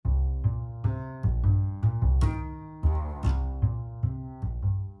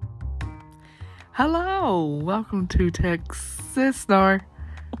Hello, welcome to Texas Star.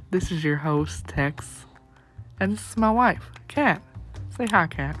 This is your host, Tex, and this is my wife, Kat. Say hi,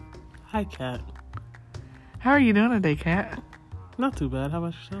 Kat. Hi, Kat. How are you doing today, Kat? Not too bad. How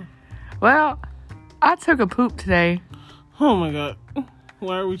about yourself? Well, I took a poop today. Oh my god.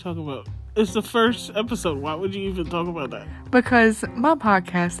 Why are we talking about? It's the first episode. Why would you even talk about that? Because my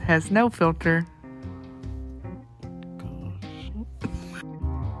podcast has no filter.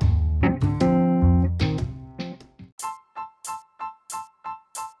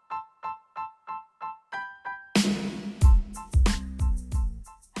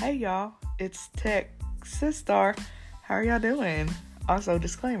 Hey y'all, it's Texas Star. How are y'all doing? Also,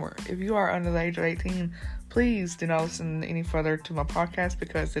 disclaimer, if you are under the age of 18, please do not listen any further to my podcast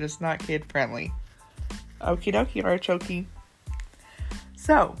because it is not kid friendly. Okie dokie, artichoke.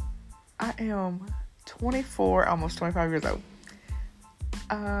 So, I am 24, almost 25 years old.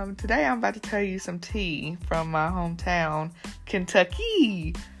 Today I'm about to tell you some tea from my hometown,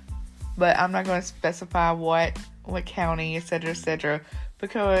 Kentucky. But I'm not going to specify what county, etc.,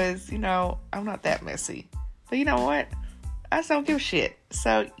 because, I'm not that messy. But you know what? I just don't give a shit.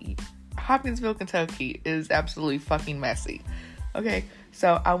 So, Hopkinsville, Kentucky is absolutely fucking messy. Okay,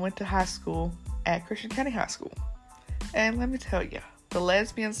 so I went to high school at Christian County High School. And let me tell you, the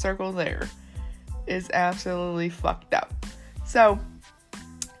lesbian circle there is absolutely fucked up. So,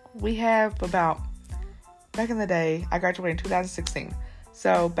 we have back in the day, I graduated in 2016.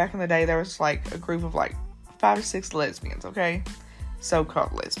 So, back in the day, there was a group of 5 or 6 lesbians, okay?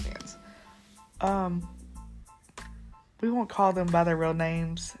 So-called lesbians. We won't call them by their real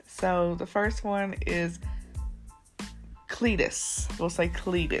names. So, the first one is Cletus. We'll say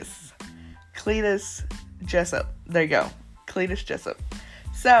Cletus. Cletus Jessup. There you go. Cletus Jessup.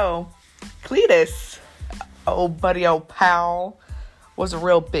 So, Cletus, old pal, was a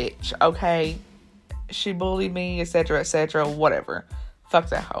real bitch, okay? She bullied me, etc., whatever. Fuck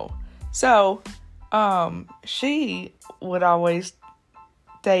that hoe. So, she would always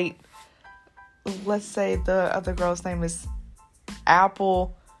date, let's say the other girl's name is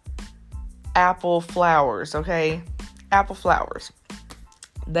Apple Flowers, okay? Apple Flowers.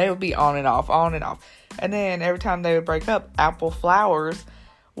 They would be on and off. And then every time they would break up, Apple Flowers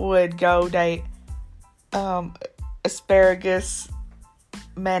would go date Asparagus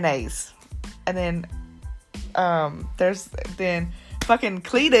Mayonnaise. And then there's fucking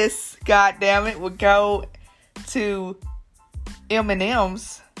Cletus, goddammit, would go to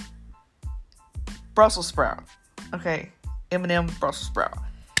M&M's Brussels sprout. Okay, M&M Brussels sprout.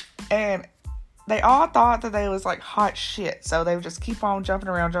 And they all thought that they was hot shit. So they would just keep on jumping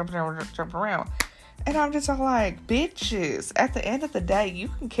around. And I'm just like, bitches, at the end of the day, you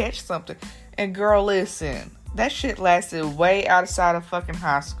can catch something. And girl, listen, that shit lasted way outside of fucking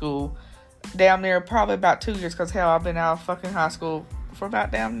high school. Damn near probably about 2 years. Because hell, I've been out of fucking high school for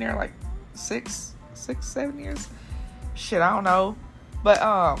about damn near 7 years. Shit, I don't know. But,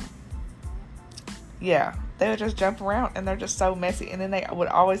 yeah, they would just jump around and they're just so messy. And then they would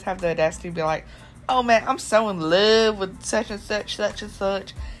always have the audacity to be like, oh man, I'm so in love with such and such.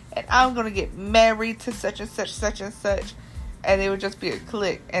 And I'm going to get married to such and such. And it would just be a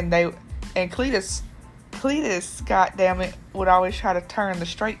clique. And Cletus, goddammit, would always try to turn the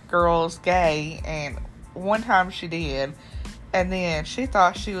straight girls gay. And one time she did. And then she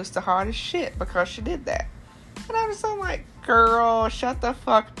thought she was the hottest shit because she did that. And I was like, girl, shut the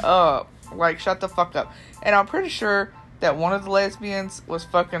fuck up. Shut the fuck up. And I'm pretty sure that one of the lesbians was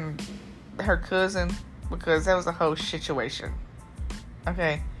fucking her cousin because that was a whole situation.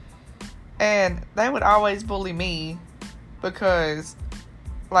 Okay. And they would always bully me because,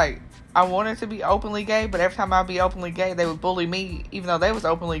 I wanted to be openly gay, but every time I'd be openly gay, they would bully me even though they was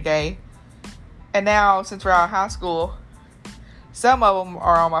openly gay. And now, since we're out of high school, some of them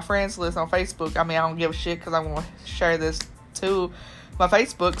are on my friends list on Facebook. I mean, I don't give a shit because I want to share this to my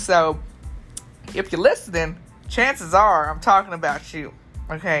Facebook. So, if you're listening, chances are I'm talking about you.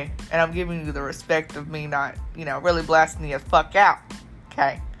 Okay? And I'm giving you the respect of me not, really blasting you the fuck out.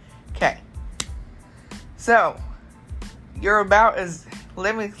 Okay? So,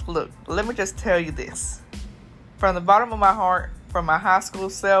 let me just tell you this. From the bottom of my heart, from my high school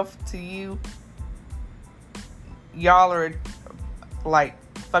self to you, y'all are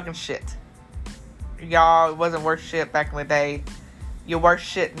fucking shit. Y'all wasn't worth shit back in the day. You're worth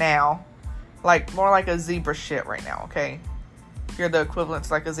shit now. More like a zebra shit right now, okay? You're the equivalent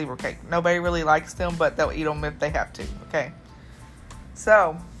to a zebra cake. Nobody really likes them, but they'll eat them if they have to, okay?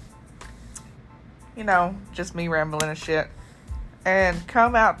 So, just me rambling and shit. And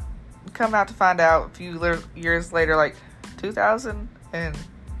come out to find out a few years later,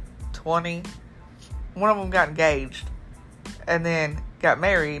 2020, one of them got engaged and then got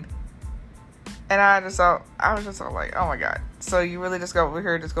married. And I was just all like, oh my God. So you really just go over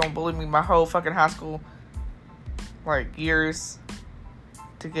here just gonna bully me my whole fucking high school, like, years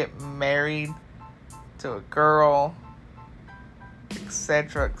to get married to a girl,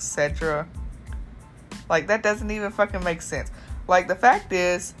 etc., etc. Like, that doesn't even fucking make sense. Like, the fact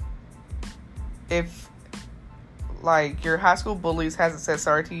is, if, like, your high school bullies hasn't said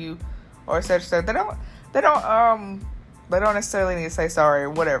sorry to you or such, they don't necessarily need to say sorry or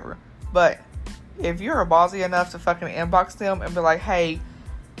whatever. But if you're ballsy enough to fucking inbox them and be like, hey,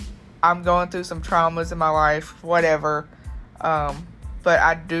 I'm going through some traumas in my life, whatever, but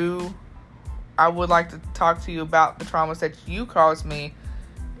I would like to talk to you about the traumas that you caused me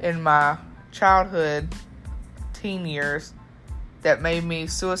in my childhood, teen years, that made me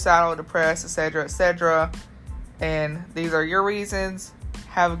suicidal, depressed, etc., etc., and these are your reasons.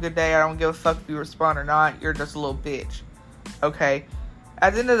 Have a good day. I don't give a fuck if you respond or not. You're just a little bitch. Okay?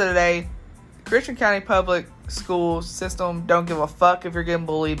 At the end of the day, Christian County public school system don't give a fuck if you're getting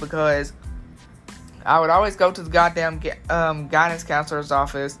bullied, because I would always go to the goddamn guidance counselor's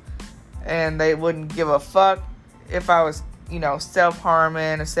office, and they wouldn't give a fuck if I was,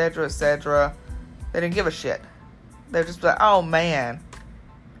 self-harming, etc., etc. They didn't give a shit. They'd just be like, oh man,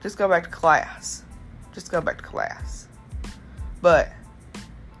 just go back to class. Just go back to class. But,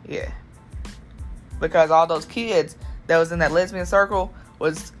 yeah. Because all those kids that was in that lesbian circle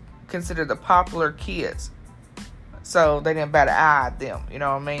was considered the popular kids. So they didn't bat an eye at them, you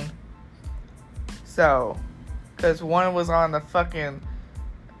know what I mean? So, because one was on the fucking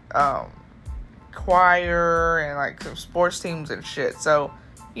choir and like some sports teams and shit. So,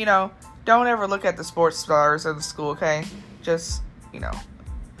 don't ever look at the sports stars of the school, okay? Just,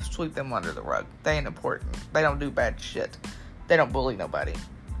 sweep them under the rug. They ain't important. They don't do bad shit. They don't bully nobody.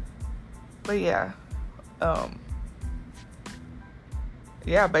 But yeah.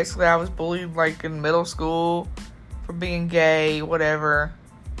 Yeah, basically I was bullied like in middle school for being gay, whatever.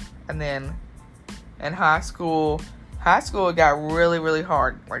 And then in high school it got really, really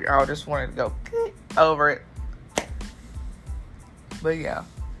hard. Like, I just wanted to go over it. But yeah.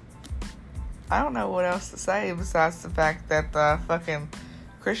 I don't know what else to say besides the fact that the fucking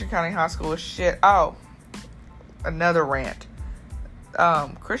Christian County High School is shit. Oh, another rant.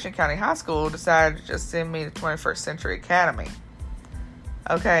 Christian County High School decided to just send me to 21st Century Academy.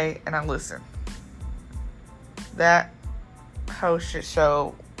 Okay, and now listen. That whole shit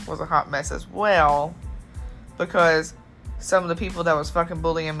show was a hot mess as well, because some of the people that was fucking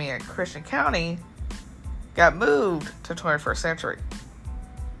bullying me in Christian County got moved to 21st Century.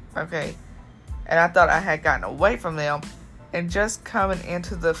 Okay, and I thought I had gotten away from them, and just coming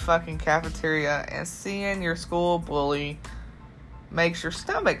into the fucking cafeteria and seeing your school bully makes your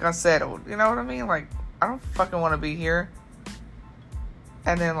stomach unsettled. You know what I mean? Like, I don't fucking want to be here.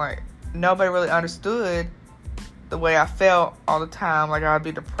 And then, like, nobody really understood the way I felt all the time. Like, I would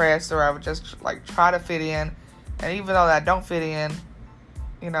be depressed, or I would just, like, try to fit in. And even though I don't fit in,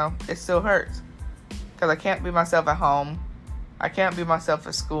 it still hurts. Because I can't be myself at home. I can't be myself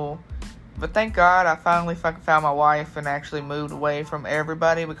at school. But thank God I finally fucking found my wife and actually moved away from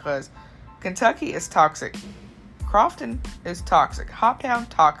everybody, because Kentucky is toxic. Crofton is toxic. Hoptown,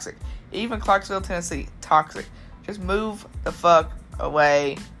 toxic. Even Clarksville, Tennessee, toxic. Just move the fuck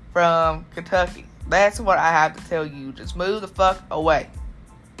away from Kentucky. That's what I have to tell you. Just move the fuck away.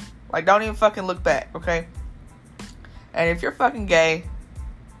 Like, don't even fucking look back, okay? And if you're fucking gay,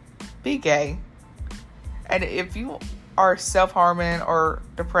 be gay. And if you are self-harming or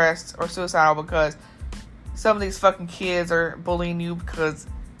depressed or suicidal because some of these fucking kids are bullying you because,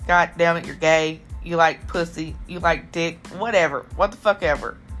 god damn it, you're gay, you like pussy, you like dick, whatever, what the fuck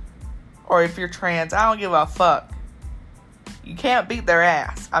ever. Or if you're trans, I don't give a fuck. You can't beat their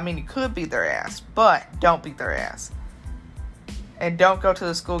ass. I mean, you could beat their ass, but don't beat their ass. And don't go to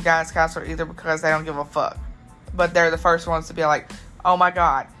the school guidance counselor either, because they don't give a fuck. But they're the first ones to be like, oh my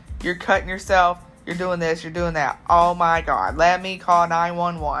god, you're cutting yourself, you're doing this, you're doing that. Oh my god, let me call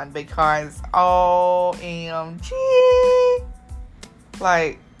 911 because OMG.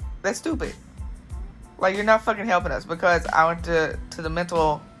 Like, that's stupid. Like, you're not fucking helping us, because I went to the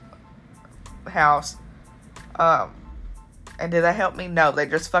mental house, and did that help me? No, they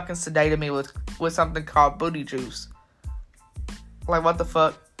just fucking sedated me with something called booty juice. Like, what the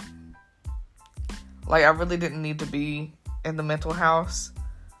fuck? Like, I really didn't need to be in the mental house.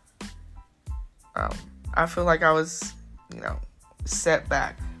 I feel like I was, set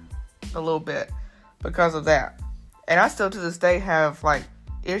back a little bit because of that. And I still to this day have, like,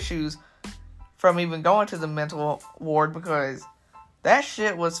 issues from even going to the mental ward, because That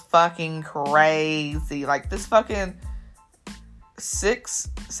shit was fucking crazy. Like, this fucking 6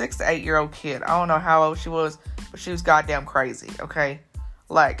 to 8 year old kid. I don't know how old she was, but she was goddamn crazy, okay?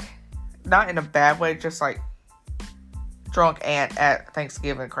 Like, not in a bad way, just like drunk and at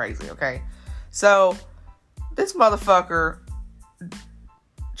Thanksgiving crazy, okay? So, this motherfucker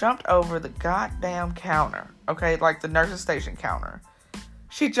jumped over the goddamn counter, okay? Like the nurse's station counter.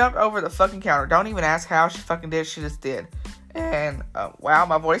 She jumped over the fucking counter. Don't even ask how she fucking did. She just did. And, wow,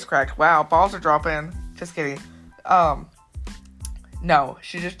 my voice cracked. Wow, balls are dropping. Just kidding. No,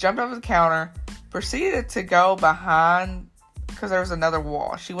 she just jumped over the counter, proceeded to go behind, because there was another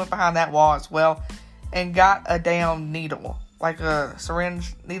wall. She went behind that wall as well, and got a damn needle, like a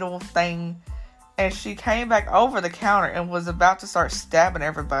syringe needle thing, and she came back over the counter and was about to start stabbing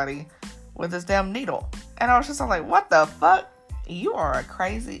everybody with this damn needle. And I was just like, what the fuck? You are a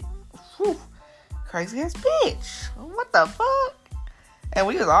crazy ass bitch. What the fuck? And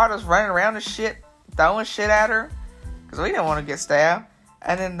we was all just running around and shit, throwing shit at her, because we didn't want to get stabbed.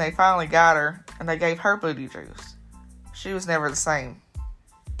 And then they finally got her, and they gave her booty juice. She was never the same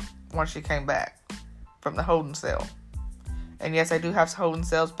once she came back from the holding cell. And yes, they do have holding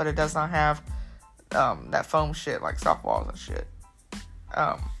cells, but it does not have that foam shit like softballs and shit.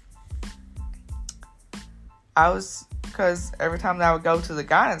 Because every time that I would go to the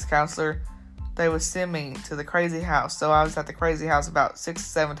guidance counselor, they would send me to the crazy house. So I was at the crazy house about 6 to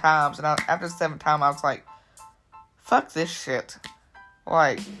 7 times. And after the 7th time, I was like, fuck this shit.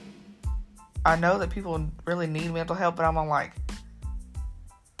 Like, I know that people really need mental help, but I'm like,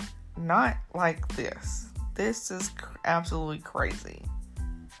 not like this. This is absolutely crazy.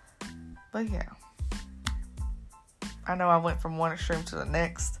 But yeah. I know I went from one extreme to the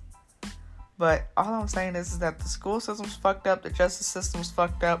next. But all I'm saying is that the school system's fucked up. The justice system's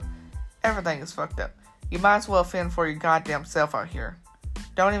fucked up. Everything is fucked up. You might as well fend for your goddamn self out here.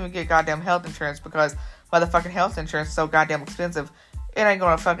 Don't even get goddamn health insurance, because motherfucking health insurance is so goddamn expensive. It ain't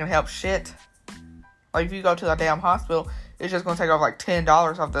gonna fucking help shit. Like, if you go to the damn hospital, it's just gonna take off like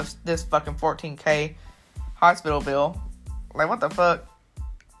 $10 off this fucking $14,000 hospital bill. Like, what the fuck?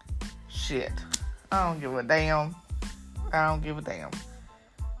 Shit. I don't give a damn.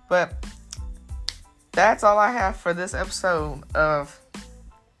 But that's all I have for this episode of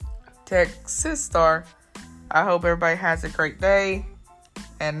Texas Star. I hope everybody has a great day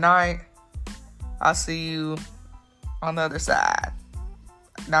and night. I'll see you on the other side.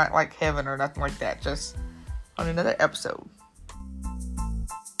 Not like heaven or nothing like that. Just on another episode.